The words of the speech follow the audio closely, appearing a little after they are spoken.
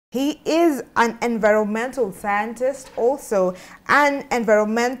He is an environmental scientist, also an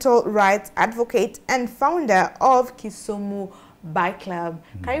environmental rights advocate and founder of Kisumu Bike Club.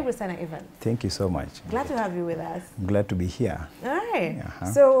 Karibu sana, Evan. Thank you so much. Glad to have you with us. Glad to be here. All right.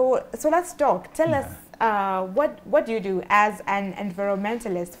 So let's talk. Tell us what do you do as an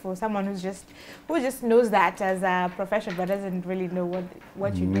environmentalist for someone who just knows that as a profession but doesn't really know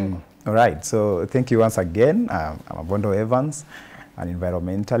what you do. All right. So thank you once again. I'm Abondo Evans, an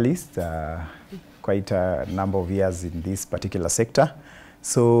environmentalist, quite a number of years in this particular sector.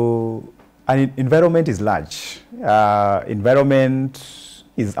 So environment is large. Environment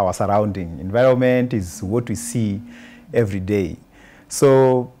is our surrounding. Environment is what we see every day.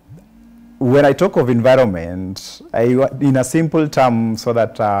 So when I talk of environment, in a simple term so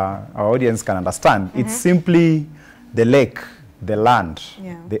that our audience can understand, it's simply the lake, the land,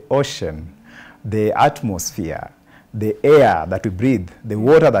 the ocean, the atmosphere, the air that we breathe, the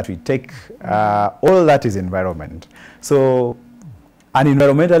water that we take, all that is environment. So an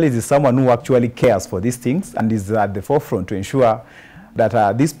environmentalist is someone who actually cares for these things and is at the forefront to ensure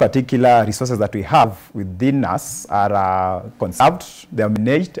that these particular resources that we have within us are conserved, they are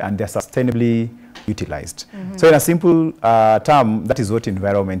managed, and they are sustainably utilized. So in a simple term, that is what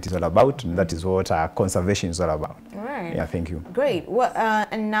environment is all about, and that is what conservation is all about. All right. Yeah, thank you. Great. Well,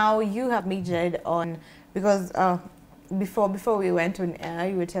 and now you have majored on, because before we went on air,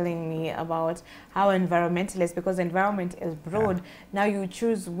 you were telling me about how environmentalist, because environment is broad, now you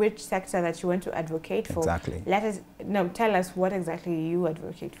choose which sector that you want to advocate for. Exactly. Tell us what exactly you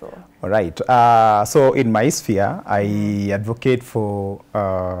advocate for. All right. So in my sphere, I advocate for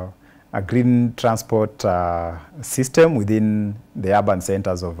a green transport system within the urban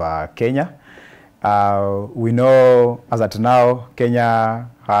centers of Kenya. We know as at now, Kenya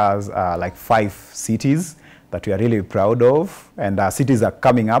has like 5 cities that we are really proud of, and cities are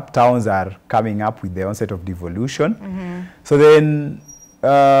coming up, towns are coming up with the onset of devolution. So then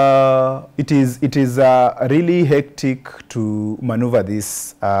it is really hectic to maneuver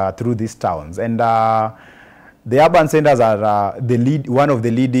this through these towns, and the urban centers are one of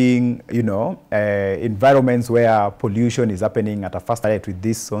the leading, environments where pollution is happening at a faster rate with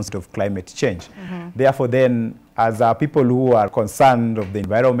this onset of climate change. Therefore, then, as people who are concerned of the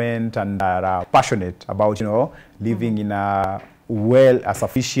environment and are passionate about, living in a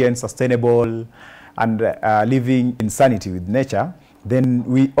sufficient, sustainable, and living in sanity with nature, then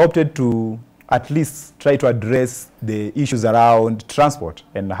we opted to at least try to address the issues around transport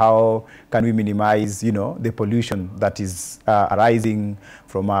and how can we minimize, the pollution that is arising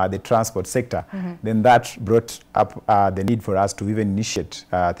from the transport sector. Then that brought up the need for us to even initiate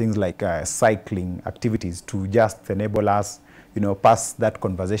things like cycling activities to just enable us, pass that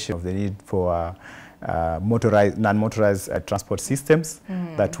conversation of the need for non-motorized transport systems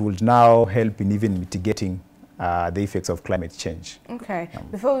that would now help in even mitigating the effects of climate change. Okay.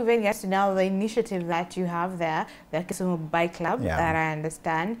 Before we even get to now the initiative that you have there, the Kisumu Bike Club, that I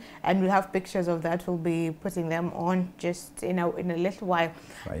understand, and we'll have pictures of that. We'll be putting them on just in a little while.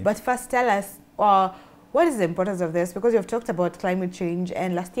 Right. But first, tell us what is the importance of this? Because you've talked about climate change,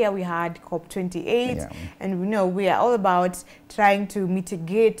 and last year we had COP28, and we know we are all about trying to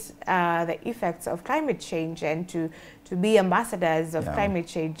mitigate the effects of climate change and to be ambassadors of climate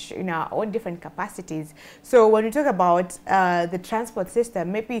change in our own different capacities. So when we talk about the transport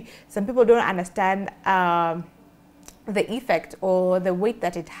system, maybe some people don't understand the effect or the weight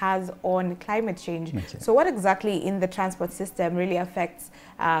that it has on climate change. So what exactly in the transport system really affects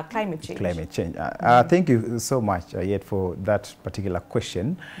climate change? Climate change. Thank you so much, Ayieta, for that particular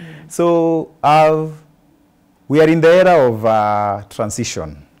question. So we are in the era of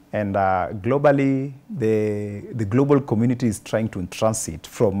transition. And globally, the global community is trying to transit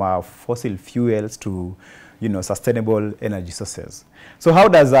from fossil fuels to, sustainable energy sources. So how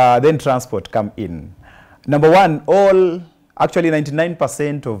does then transport come in? Number one, actually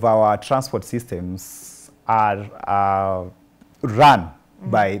 99% of our transport systems are run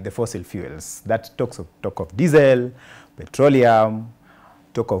by the fossil fuels. That talk of diesel, petroleum,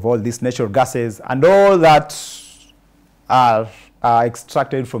 talk of all these natural gases, and all that are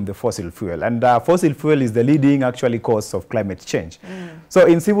extracted from the fossil fuel. And fossil fuel is the leading actually cause of climate change. So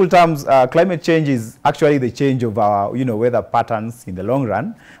in simple terms, climate change is actually the change of our weather patterns in the long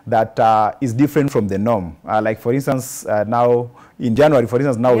run that is different from the norm. Like for instance, now in January, for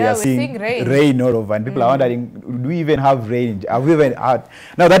instance, now we are seeing rain all over, and people are wondering, do we even have rain? Have we even had?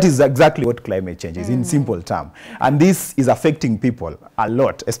 Now that is exactly what climate change is in simple term. And this is affecting people a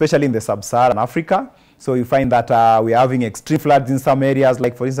lot, especially in the sub-Saharan Africa So you find that we're having extreme floods in some areas.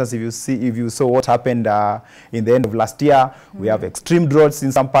 Like for instance, if you saw what happened in the end of last year, we have extreme droughts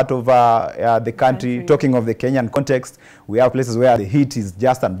in some part of the country. Talking of the Kenyan context, we have places where the heat is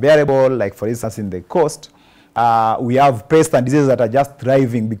just unbearable. Like for instance, in the coast, we have pests and diseases that are just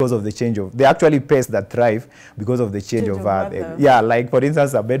thriving because of the change of. They're actually pests that thrive because of the change of. Like for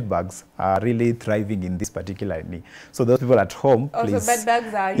instance, bed bugs are really thriving in this particular need. So those people at home, please. Also, bed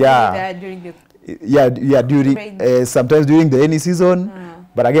bugs are usually there during the. During sometimes during the rainy season,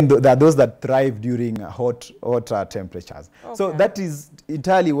 but again there are those that thrive during hot temperatures. Okay. So that is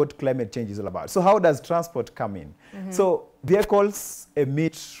entirely what climate change is all about. So how does transport come in? So vehicles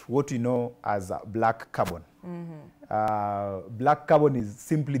emit what we know as black carbon. Black carbon is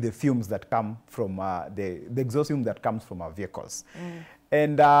simply the fumes that come from the exhaust fume that comes from our vehicles.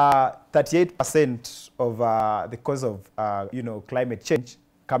 And 38% of the cause of climate change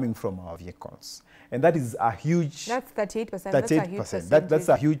coming from our vehicles. And that is a huge... That's 38%. 38%. That's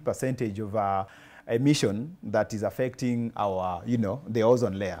a huge percentage of emission that is affecting our, the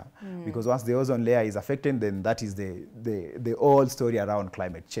ozone layer. Because once the ozone layer is affected, then that is the whole story around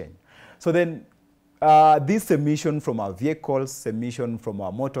climate change. So then this emission from our vehicles, emission from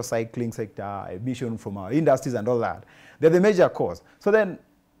our motorcycling sector, emission from our industries and all that, they're the major cause. So then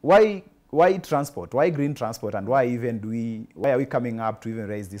why transport? Why green transport? And why are we coming up to even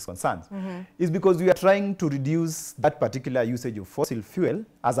raise these concerns? Is because we are trying to reduce that particular usage of fossil fuel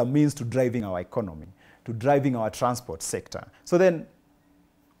as a means to driving our economy, to driving our transport sector. So then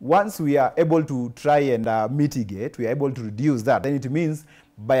once we are able to try and mitigate, we are able to reduce that, then it means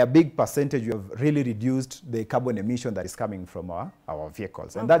by a big percentage, we have really reduced the carbon emission that is coming from our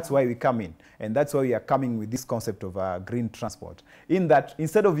vehicles. And that's why we come in. And that's why we are coming with this concept of green transport. In that,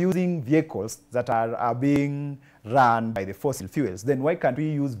 instead of using vehicles that are being run by the fossil fuels, then why can't we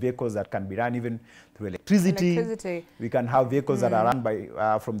use vehicles that can be run even through electricity? We can have vehicles that are run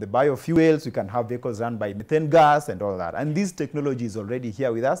by, from the biofuels. We can have vehicles run by methane gas and all that. And this technology is already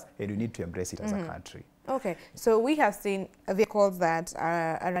here with us, and we need to embrace it as a country. Okay, so we have seen vehicles that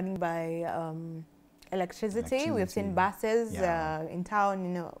are running by electricity. We've seen buses in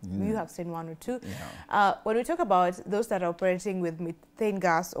town, you have seen one or two. When we talk about those that are operating with methane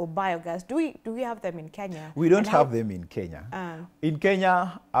gas or biogas, do we have them in Kenya? We don't have them in Kenya. In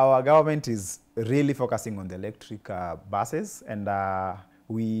Kenya, our government is really focusing on the electric buses, and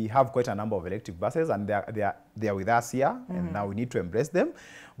we have quite a number of electric buses, and they are with us here, and now we need to embrace them.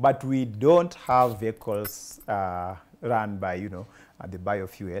 But we don't have vehicles run by, the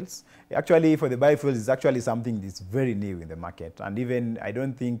biofuels. Actually, for the biofuels, it's actually something that's very new in the market. And even, I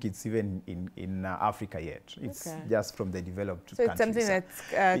don't think it's even in Africa yet. It's just from the developed countries. So it's something that's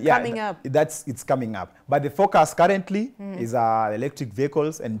coming up. It's coming up. But the focus currently is electric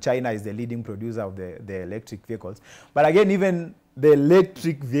vehicles, and China is the leading producer of the electric vehicles. But again, even the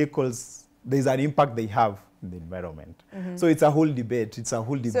electric vehicles, there's an impact they have in the environment. So it's a whole debate. It's a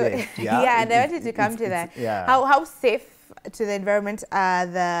whole debate. So, and I wanted to come to that. How safe to the environment are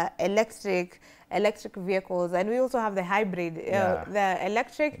the electric vehicles? And we also have the hybrid, the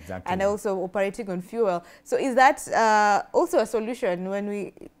electric and also operating on fuel. So is that also a solution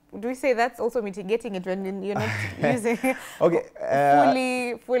when do we say that's also mitigating it when you're not using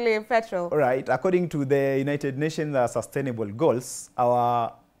fully petrol? Right. According to the United Nations Sustainable Goals,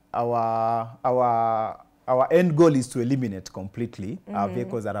 our end goal is to eliminate completely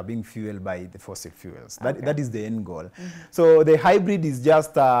vehicles that are being fueled by the fossil fuels. That is the end goal. So the hybrid is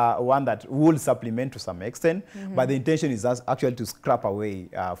just one that will supplement to some extent, but the intention is actually to scrap away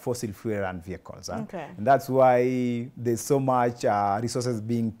fossil fuel and vehicles. And that's why there's so much resources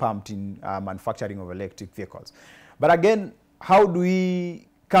being pumped in manufacturing of electric vehicles. But again, how do we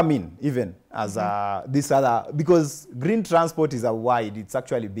come in even as this other, because green transport is it's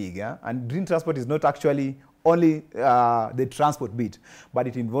actually big, and green transport is not actually only the transport bit, but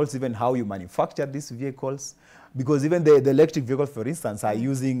it involves even how you manufacture these vehicles, because even the electric vehicles, for instance, are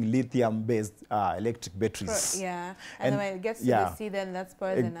using lithium-based electric batteries. And when it gets to the sea, then that's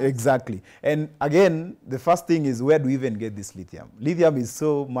poisonous. Exactly. And again, the first thing is, where do we even get this lithium? Lithium is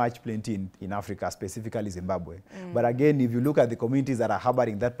so much plenty in Africa, specifically Zimbabwe. But again, if you look at the communities that are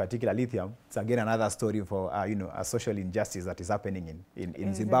harboring that particular lithium, it's again another story for a social injustice that is happening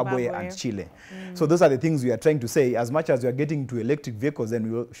in Zimbabwe and Chile. So those are the things we are trying to say. As much as we are getting to electric vehicles,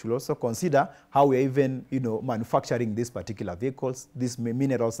 then we should also consider how we even manufacturing these particular vehicles, these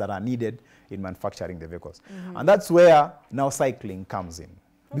minerals that are needed in manufacturing the vehicles. And that's where now cycling comes in.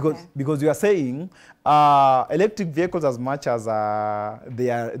 Because we are saying electric vehicles, as much as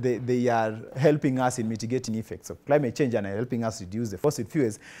they are helping us in mitigating effects of climate change and helping us reduce the fossil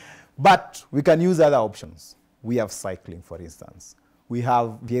fuels, But we can use other options. We have cycling, for instance. We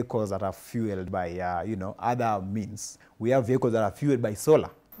have vehicles that are fueled by, other means. We have vehicles that are fueled by solar.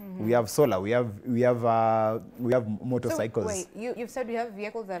 We have solar. We have motorcycles. So wait, you've said we have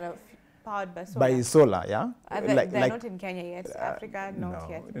vehicles that are powered by solar. By solar, yeah. They're not in Kenya yet. Africa, not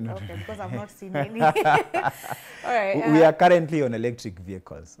yet. No. Okay, because I've not seen any. All right. We are currently on electric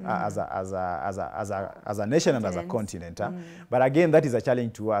vehicles as a nation and as a continent. But again, that is a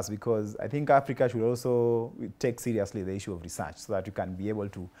challenge to us, because I think Africa should also take seriously the issue of research, so that you can be able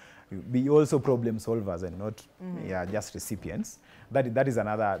to be also problem solvers and not just recipients. That is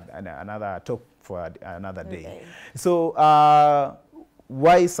another talk for another day. So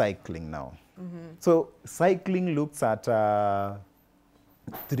why cycling now? So cycling looks at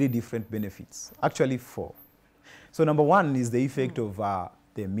 3 different benefits, actually 4. So number 1 is the effect of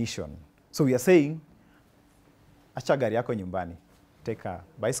the emission. So we are saying, acha gari yako nyumbani, take a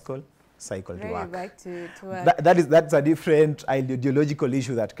bicycle, cycle to work. Back to work. That's a different ideological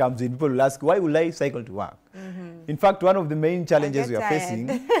issue that comes in. People will ask, why will I cycle to work? In fact, one of the main challenges we are facing,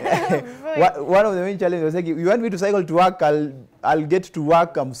 one of the main challenges was like, you want me to cycle to work, I'll get to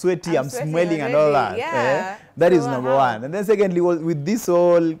work, I'm sweaty, I'm smelling already, and all that. Yeah. That is number 1. And then secondly, with this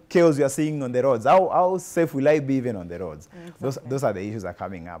whole chaos we are seeing on the roads, how safe will I be even on the roads? Exactly. Those are the issues that are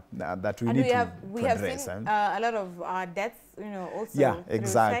coming up that we need to address. We have seen a lot of deaths, also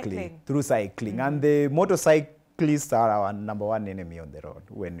through cycling. And the motorcyclists are our number 1 enemy on the road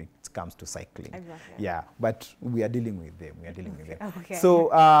when it comes to cycling. Exactly. Yeah, but we are dealing with them. Okay. So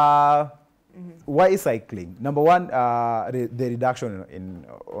why cycling? Number 1, the reduction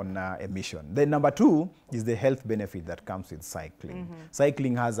on emission. Then number 2 is the health benefit that comes with cycling.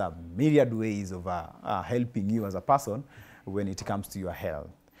 Cycling has a myriad ways of helping you as a person when it comes to your health,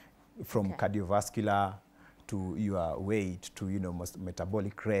 from cardiovascular to your weight, to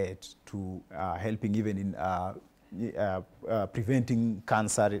metabolic rate, to helping even in preventing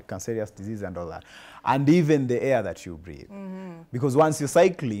cancerous disease and all that, and even the air that you breathe. Because once you're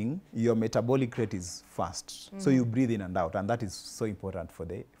cycling, your metabolic rate is fast, so you breathe in and out, and that is so important for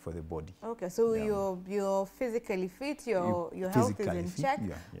the body. Okay, so you're physically fit, your health is in check.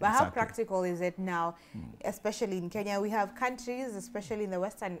 But how practical is it now, especially in Kenya? We have countries, especially in the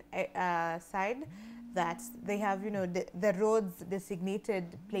western side, that they have, the roads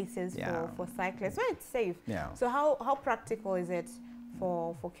designated places for cyclists, so it's safe. So how practical is it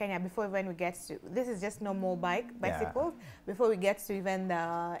for Kenya before when we get to, this is just normal bicycles, before we get to even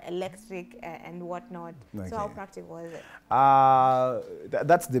the electric and whatnot. Okay. So how practical is it?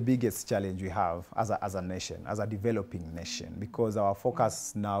 That's the biggest challenge we have as a nation, as a developing nation, because our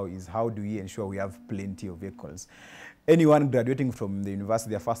focus now is how do we ensure we have plenty of vehicles. Anyone graduating from the university,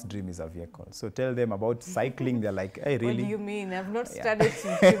 their first dream is a vehicle. So tell them about cycling, they're like, hey, really? What do you mean? I've not studied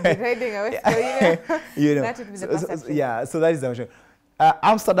to be riding away. That would be the perception. So that is the question.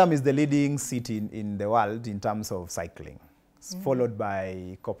 Amsterdam is the leading city in the world in terms of cycling, followed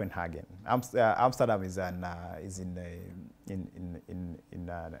by Copenhagen. Amsterdam is in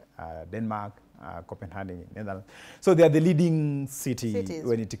Denmark, Copenhagen, Netherlands. So they are the leading cities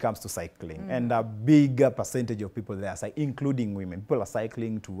when it comes to cycling, and a bigger percentage of people there, including women. People are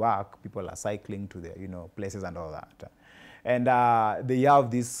cycling to work, people are cycling to their places and all that. And they have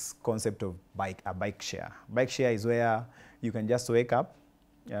this concept of a bike share. Bike share is where you can just wake up,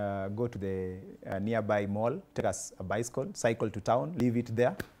 go to the nearby mall, take a bicycle, cycle to town, leave it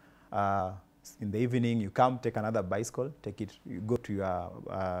there. In the evening, you come, take another bicycle, take it, you go to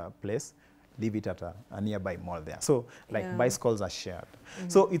your place, leave it at a nearby mall there. So, bicycles are shared.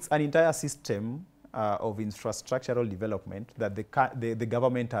 So, it's an entire system of infrastructural development that the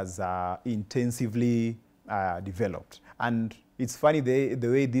government has intensively developed. And it's funny the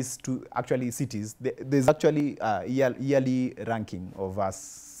way these two cities, there's actually a yearly ranking of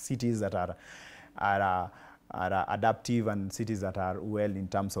cities that are adaptive and cities that are well in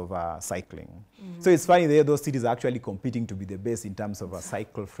terms of cycling. So it's funny those cities are actually competing to be the best in terms of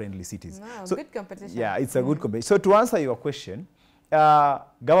cycle-friendly cities. Wow, so good competition. Yeah, it's a good competition. So to answer your question,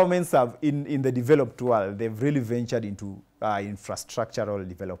 governments have, in the developed world, they've really ventured into infrastructural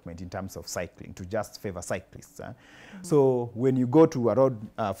development in terms of cycling to just favor cyclists. So when you go to a road,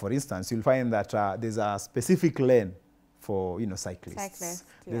 for instance, you'll find that there's a specific lane for cyclists.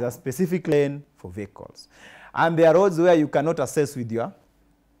 There's a specific lane for vehicles. And there are roads where you cannot access with a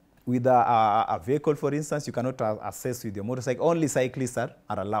vehicle, for instance, you cannot access with your motorcycle. Only cyclists are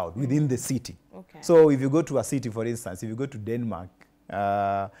allowed within the city. Okay. So if you go to a city, for instance, if you go to Denmark,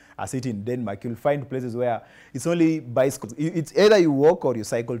 a city in Denmark, you'll find places where it's only bicycles. It's either you walk or you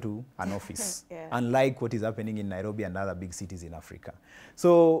cycle to an office, unlike what is happening in Nairobi and other big cities in Africa.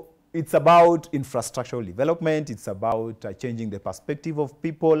 So it's about infrastructural development, it's about changing the perspective of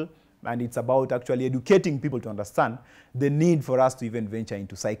people, and it's about actually educating people to understand the need for us to even venture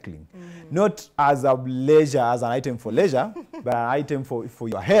into cycling. Not as a leisure, as an item for leisure, but an item for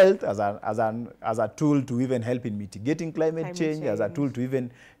your health, as a tool to even help in mitigating climate change, as a tool to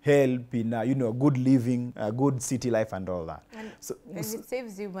even help in good living, good city life and all that. And, and it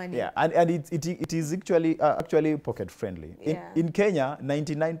saves you money. Yeah, and it is actually pocket friendly. Yeah. In Kenya,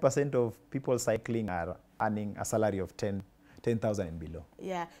 99% of people cycling are earning a salary of 10,000 and below.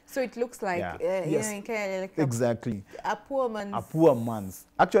 Yeah, so it looks like, yes. in Kenya, like exactly. a poor man's... A poor man's.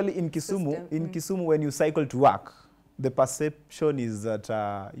 Actually, in Kisumu, Kisumu, when you cycle to work, the perception is that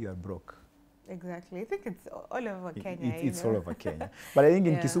you are broke. Exactly. I think it's all over Kenya. It's all over Kenya. But I think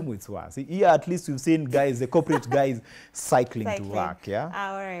in Kisumu, it's worse. Here, at least we've seen guys, the corporate guys, cycling to work. Yeah.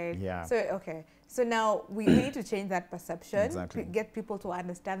 All right. Yeah. So, okay. So now we need to change that perception, exactly. get people to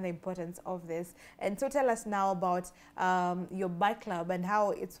understand the importance of this. And so tell us now about your bike club and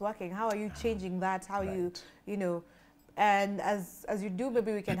how it's working. How are you changing that? How you know, and as you do,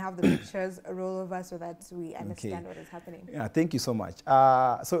 maybe we can have the pictures roll over so that we understand what is happening. Yeah, thank you so much.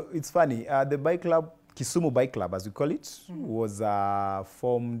 So it's funny, the bike club, Kisumu Bike Club, as we call it, was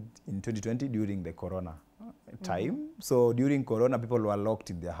formed in 2020 during the Corona time. So during Corona, people were locked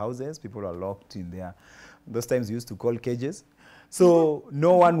in their houses. People were locked in their, those times we used to call cages. So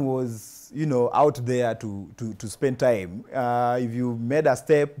no one was, out there to spend time. If you made a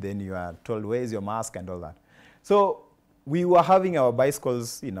step, then you are told, where's your mask and all that. So we were having our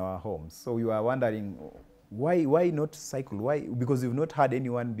bicycles in our homes. So we were wondering, why not cycle? Why? Because we've not had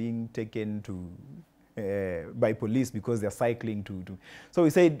anyone being taken to by police because they're cycling to. So we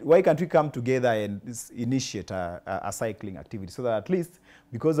said, why can't we come together and initiate a cycling activity so that at least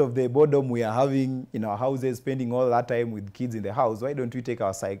because of the boredom we are having in our houses, spending all that time with kids in the house, why don't we take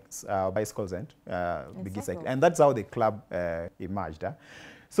our bicycles and begin cycling? And that's how the club emerged.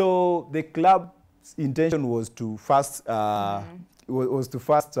 So the club's intention was to first do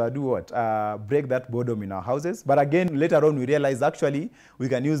what? Break that boredom in our houses. But again, later on, we realized actually we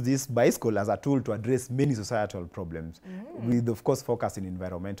can use this bicycle as a tool to address many societal problems, with, of course, focus in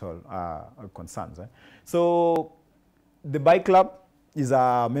environmental concerns. So the bike club is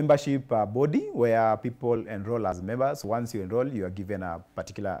a membership body where people enroll as members. Once you enroll, you are given a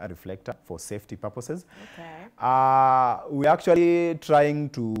particular reflector for safety purposes. Okay. We're actually trying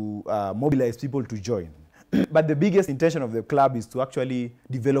to mobilize people to join. But the biggest intention of the club is to actually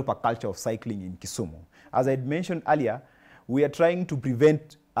develop a culture of cycling in Kisumu. As I had mentioned earlier, we are trying to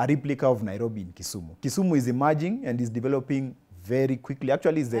prevent a replica of Nairobi in Kisumu. Kisumu is emerging and is developing very quickly.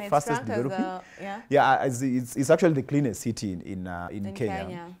 Actually, it's the fastest developing. It's actually the cleanest city in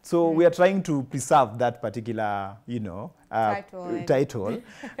Kenya. So we are trying to preserve that particular, title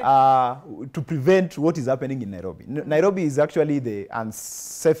to prevent what is happening in Nairobi. Nairobi is actually the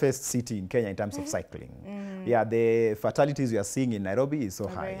unsafest city in Kenya in terms of cycling. Yeah, the fatalities we are seeing in Nairobi is so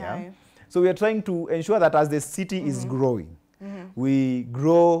high. So we are trying to ensure that as the city is growing, we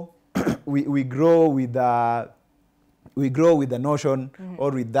grow with the notion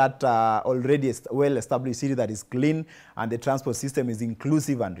or with that already well-established city that is clean and the transport system is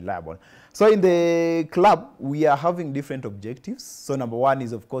inclusive and reliable. So in the club, we are having different objectives. So number one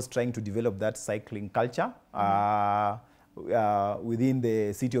is, of course, trying to develop that cycling culture within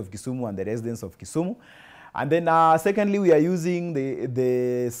the city of Kisumu and the residents of Kisumu. And then secondly, we are using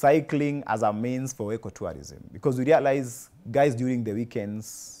the cycling as a means for ecotourism, because we realize guys during the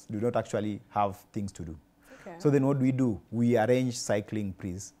weekends do not actually have things to do. Okay. So then what do? We arrange cycling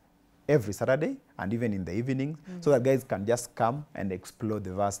prees every Saturday and even in the evening, so that guys can just come and explore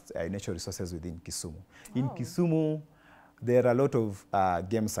the vast natural resources within Kisumu. Oh. In Kisumu, there are a lot of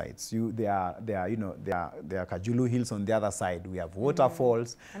game sites. There are Kajulu Hills on the other side. We have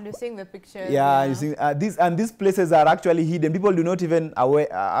waterfalls. And you're seeing the pictures. Yeah, you see, these places are actually hidden. People do not even aware.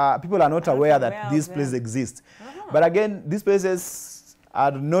 People are not aware that these places exist. But again, these places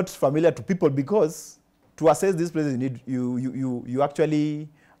are not familiar to people, because to access these places, you actually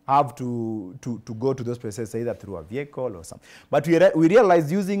have to go to those places either through a vehicle or something. But we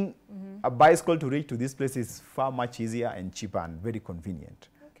realize using a bicycle to reach to this place is far much easier and cheaper and very convenient.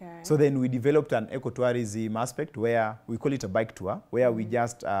 Okay. So then we developed an ecotourism aspect where we call it a bike tour, where we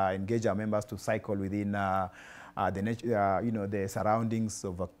just engage our members to cycle within the surroundings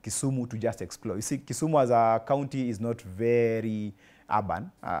of Kisumu to just explore. You see, Kisumu as a county is not very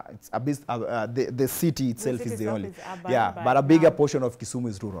urban. It's a bit, the city itself is the only. Is urban, yeah, but a bigger portion of Kisumu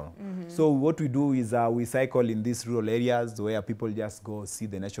is rural. So what we do is we cycle in these rural areas where people just go see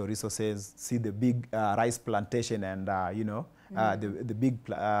the natural resources, see the big rice plantation and, you know, the big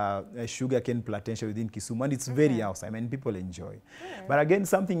sugarcane plantation within Kisumu, and it's very awesome. I mean, people enjoy. But again,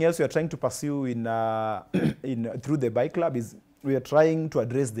 something else we are trying to pursue in, through the bike club is we are trying to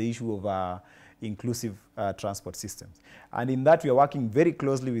address the issue of inclusive transport systems. And in that, we are working very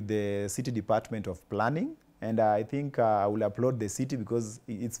closely with the City Department of Planning. And I think I will applaud the city because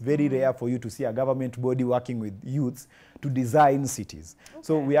it's very rare for you to see a government body working with youths to design cities.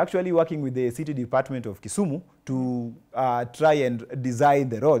 So we're actually working with the City Department of Kisumu to try and design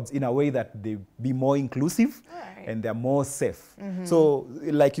the roads in a way that they be more inclusive and they're more safe. So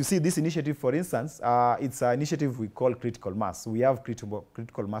like you see this initiative, for instance, it's an initiative we call critical mass. We have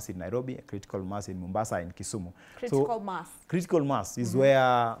critical mass in Nairobi, critical mass in Mombasa and Kisumu. Critical mass is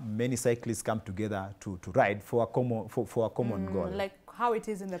where many cyclists come together to ride for a common goal. Like how it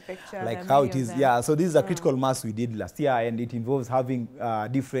is in the picture. Like how it is, yeah. So this is a critical mass we did last year, and it involves having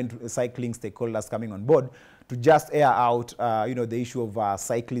different cycling stakeholders coming on board to just air out, you know, the issue of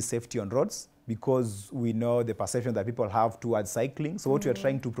cyclist safety on roads, because we know the perception that people have towards cycling. So what we are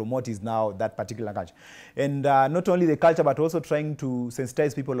trying to promote is now that particular culture. And not only the culture, but also trying to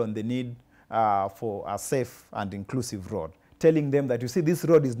sensitize people on the need for a safe and inclusive road. Telling them that, you see, this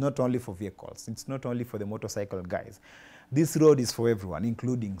road is not only for vehicles. It's not only for the motorcycle guys. This road is for everyone,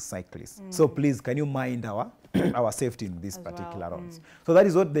 including cyclists. So please, can you mind our safety in these particular roads? So that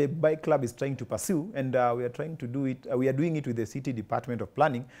is what the bike club is trying to pursue, and we are trying to do it. We are doing it with the City Department of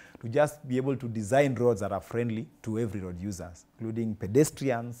Planning to just be able to design roads that are friendly to every road users, including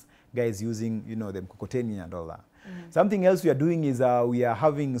pedestrians, guys using, you know, the mkokoteni and all that. Something else we are doing is we are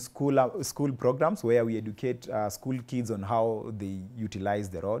having school programs where we educate school kids on how they utilize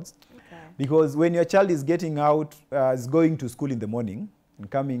the roads. Because when your child is getting out, is going to school in the morning and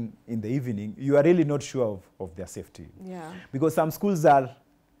coming in the evening, you are really not sure of their safety. Because some schools are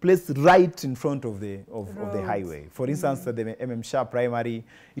placed right in front of the highway. For instance, the Shah Primary,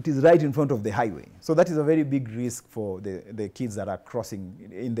 it is right in front of the highway. So that is a very big risk for the kids that are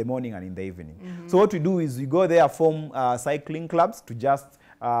crossing in the morning and in the evening. So what we do is we go there, form cycling clubs to just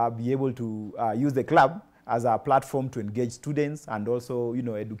be able to use the club as a platform to engage students and also, you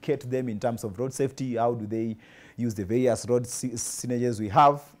know, educate them in terms of road safety. How do they use the various road synergies we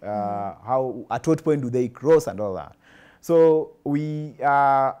have? How, at what point do they cross and all that? So we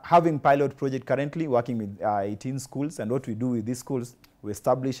are having pilot project currently working with 18 schools, and what we do with these schools, we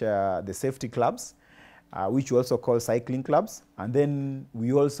establish the safety clubs, which we also call cycling clubs, and then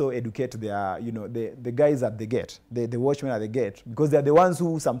we also educate their, you know, the guys at the gate, the watchmen at the gate, because they're the ones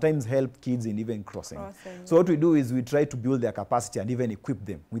who sometimes help kids in even crossing. So what we do is we try to build their capacity and even equip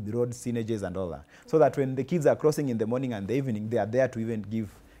them with road synergies and all that, so that when the kids are crossing in the morning and the evening, they are there to even give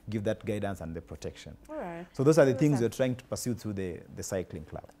that guidance and the protection. So those are the things we're trying to pursue through the cycling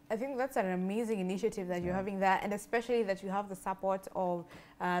club. I think that's an amazing initiative that you're having there, and especially that you have the support of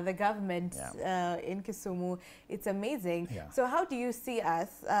the government in Kisumu. It's amazing. So how do you see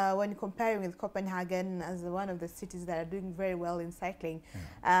us when comparing with Copenhagen as one of the cities that are doing very well in cycling?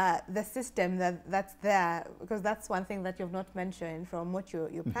 The system that's there, because that's one thing that you've not mentioned from what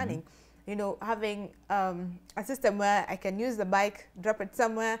you're planning. You know, having a system where I can use the bike, drop it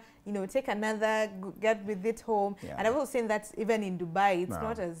somewhere, you know, take another, get with it home. And I've also seen that even in Dubai, it's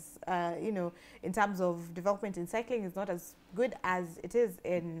not as, you know, in terms of development in cycling, it's not as good as it is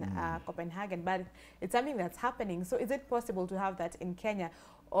in Copenhagen, but it's something that's happening. So is it possible to have that in Kenya,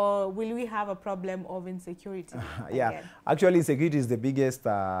 or will we have a problem of insecurity? Actually, insecurity is the biggest,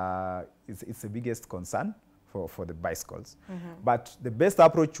 it's the biggest concern for the bicycles. But the best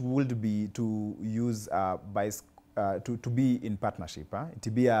approach would be to use to be in partnership, to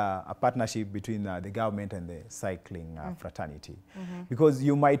be a partnership between the government and the cycling fraternity. Because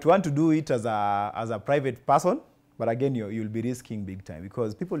you might want to do it as a private person, but again, you'll be risking big time,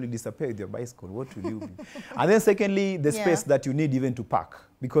 because people will disappear with your bicycle. What will you be? And then secondly, the space that you need even to park.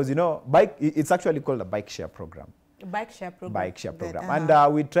 Because, you know, it's actually called a bike share program. Bike share program. Bike share program.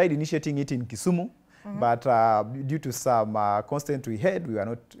 And we tried initiating it in Kisumu. But due to some constraint we had,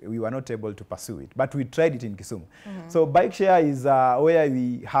 we were not able to pursue it. But we tried it in Kisumu. So bike share is where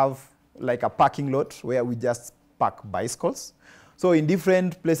we have like a parking lot where we just park bicycles. So in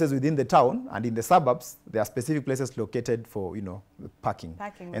different places within the town and in the suburbs, there are specific places located for, you know, parking.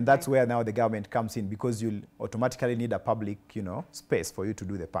 And that's where now the government comes in, because you'll automatically need a public, you know, space for you to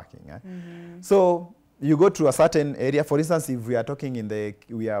do the parking. So you go to a certain area. For instance, if we are talking in the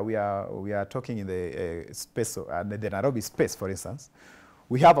we are talking in the space, the Nairobi space, for instance,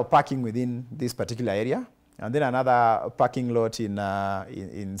 we have a parking within this particular area, and then another parking lot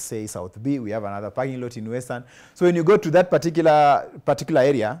in say South B. We have another parking lot in Western. So when you go to that particular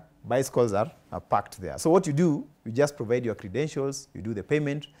area, bicycles are parked there. So what you do, you just provide your credentials, you do the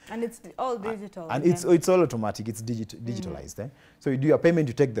payment. And it's all digital. And it's all automatic, it's digitalized. So you do your payment,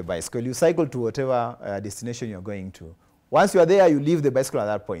 you take the bicycle, you cycle to whatever destination you're going to. Once you are there, you leave the bicycle at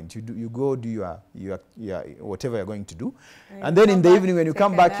that point. You go do your whatever you're going to do. And then in the evening when you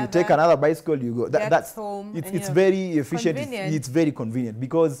come back, you take another bicycle, you go. That's home. It's very efficient. It's very convenient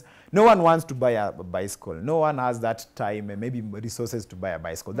because no one wants to buy a bicycle. No one has that time and maybe resources to buy a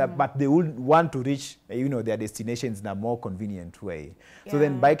bicycle. But they would want to reach their destinations in a more convenient way. So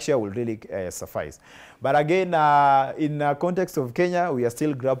then bike share will really suffice. But again, in the context of Kenya, we are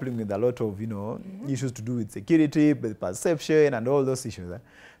still grappling with a lot of issues to do with security, with perception, and all those issues.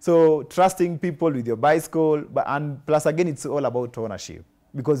 So trusting people with your bicycle, and plus again, it's all about ownership.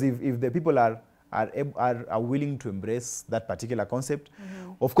 Because if the people are willing to embrace that particular concept,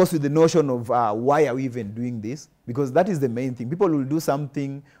 of course, with the notion of why are we even doing this, because that is the main thing. People will do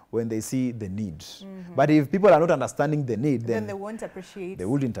something when they see the need. But if people are not understanding the need, then they won't appreciate. They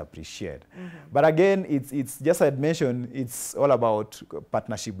wouldn't appreciate. But again, it's just as I mentioned, it's all about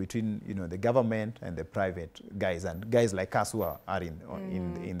partnership between the government and the private guys, and guys like us who are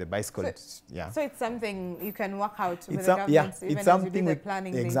in the bicycle. So it's something you can work out with the government, even it's something as you do the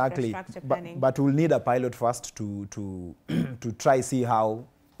planning, the infrastructure planning. But we'll need a pilot first to try see how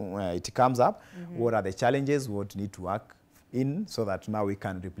it comes up. What are the challenges? What need to work in, so that now we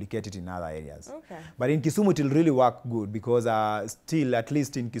can replicate it in other areas. But in Kisumu, it will really work good because still, at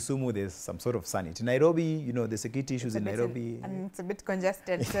least in Kisumu, there's some sort of sanity. Nairobi, the security issues in Nairobi. And it's a bit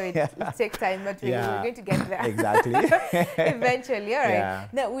congested, so it takes time, but we're going to get there. Exactly. Eventually, all right.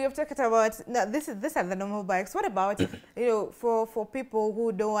 Now, we have talked about, these are the normal bikes. What about, for people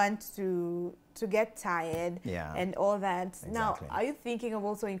who don't want to get tired and all that. Exactly. Now, are you thinking of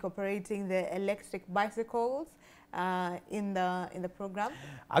also incorporating the electric bicycles in the program?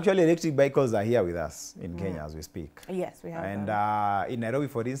 Actually, electric bicycles are here with us in Kenya as we speak. Yes, we have. And in Nairobi,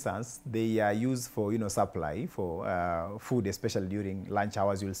 for instance, they are used for supply for food, especially during lunch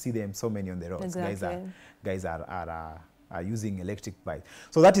hours. You'll see them so many on the roads. Exactly. Guys are using electric bikes.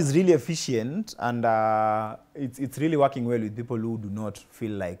 So that is really efficient, and it's really working well with people who do not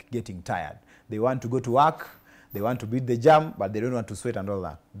feel like getting tired. They want to go to work, they want to beat the jam, but they don't want to sweat and all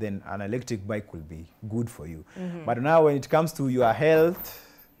that. Then an electric bike will be good for you. But now when it comes to your health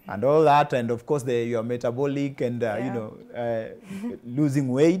and all that, and of course your metabolic and losing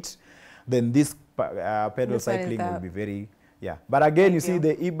weight, then this pedal cycling will be very, But again, you see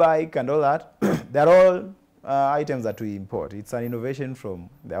the e-bike and all that, they're all items that we import. It's an innovation from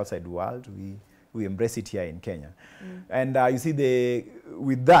the outside world. We embrace it here in Kenya. And you see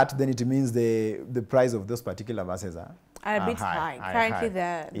with that, then it means the price of those particular buses are a bit high. Currently,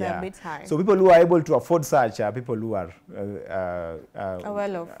 they're a bit high. So people who are able to afford such are people who are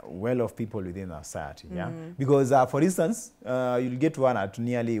well-off people within our society. Because, for instance, you'll get one at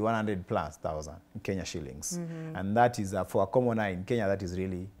nearly 100,000+ Kenya shillings. And that is, for a commoner in Kenya, that is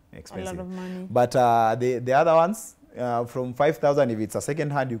really expensive. A lot of money. But the other ones, from 5,000, if it's a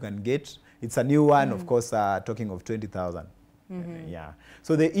second hand, you can get. It's a new one, of course, talking of 20,000.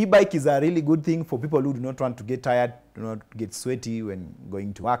 So the e-bike is a really good thing for people who do not want to get tired, do not get sweaty when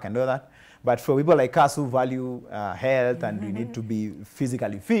going to work and all that. But for people like us who value health and we need to be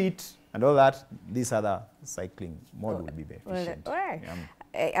physically fit and all that, this other cycling mode would be very efficient. All right.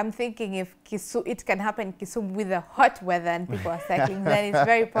 I'm thinking if it can happen in Kisumu with the hot weather and people are cycling, then it's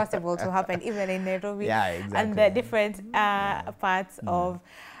very possible to happen even in Nairobi and the different parts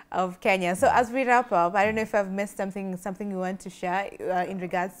of Kenya. So as we wrap up, I don't know if I've missed something you want to share in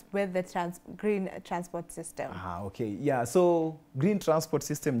regards with the green transport system. So green transport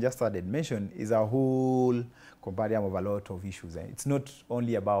system, just as I mentioned, is a whole compendium of a lot of issues. It's not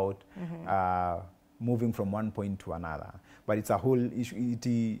only about moving from one point to another, but it's a whole issue.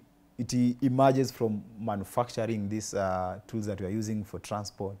 It emerges from manufacturing these tools that we are using for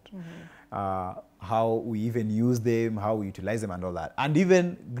transport, how we even use them, how we utilize them and all that. And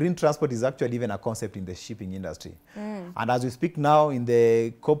even green transport is actually even a concept in the shipping industry. And as we speak now, in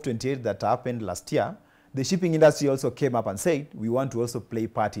the COP28 that happened last year, the shipping industry also came up and said, we want to also play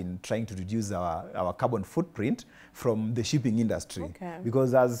part in trying to reduce our carbon footprint from the shipping industry.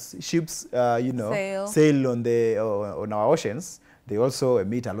 Because as ships, sail on our oceans, they also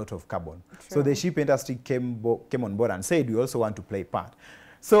emit a lot of carbon. So the ship industry came on board and said, we also want to play part.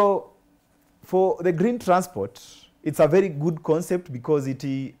 So For the green transport, it's a very good concept because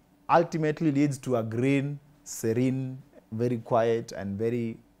it ultimately leads to a green, serene, very quiet and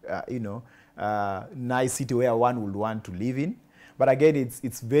very, nice city where one would want to live in. But again,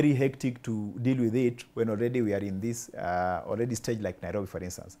 it's very hectic to deal with it when already we are in this already stage like Nairobi, for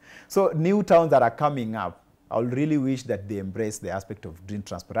instance. So new towns that are coming up, I would really wish that they embrace the aspect of green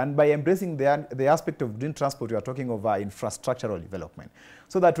transport. And by embracing the aspect of green transport, we are talking of infrastructural development.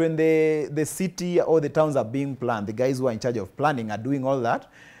 So that when the city or the towns are being planned, the guys who are in charge of planning are doing all that,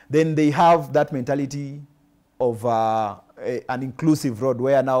 then they have that mentality of an inclusive road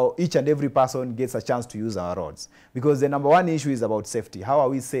where now each and every person gets a chance to use our roads. Because the number one issue is about safety. How are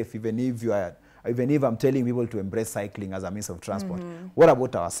we safe even if I'm telling people to embrace cycling as a means of transport? What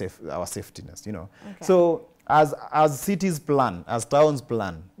about our safetiness, you know? Okay. So as cities plan, as towns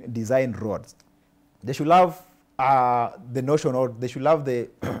plan, design roads, they should have the notion, or they should have the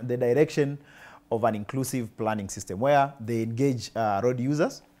direction of an inclusive planning system where they engage road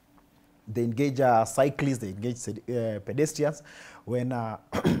users, they engage cyclists, they engage pedestrians when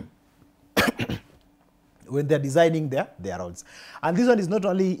when they're designing their roads. And this one is not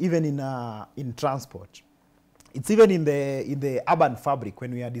only even in transport. It's even in the urban fabric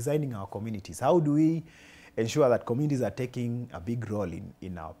when we are designing our communities. How do we ensure that communities are taking a big role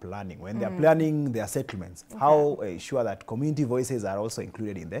in our planning? When they're planning their settlements, how ensure that community voices are also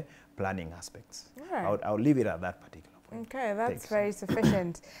included in the planning aspects? Right. I'll leave it at that particular. Okay, that's very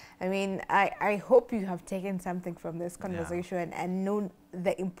sufficient. I mean, I hope you have taken something from this conversation and known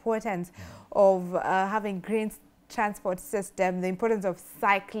the importance of having green transport system, the importance of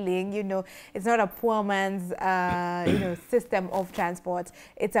cycling. You know, it's not a poor man's system of transport.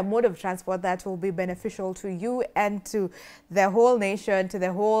 It's a mode of transport that will be beneficial to you and to the whole nation, to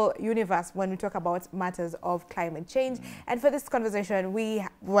the whole universe when we talk about matters of climate change. And for this conversation, we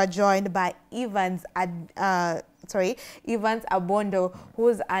were joined by Evans Abondo,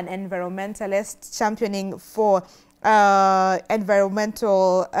 who's an environmentalist championing for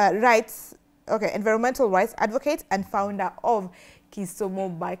environmental rights advocate and founder of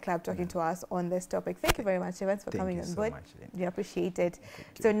Kisumu Bike Club, talking to us on this topic. Thank you very much, Evans, for coming on board. We appreciate it.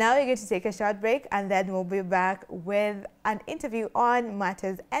 So now we're going to take a short break and then we'll be back with an interview on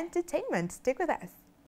matters entertainment. Stick with us.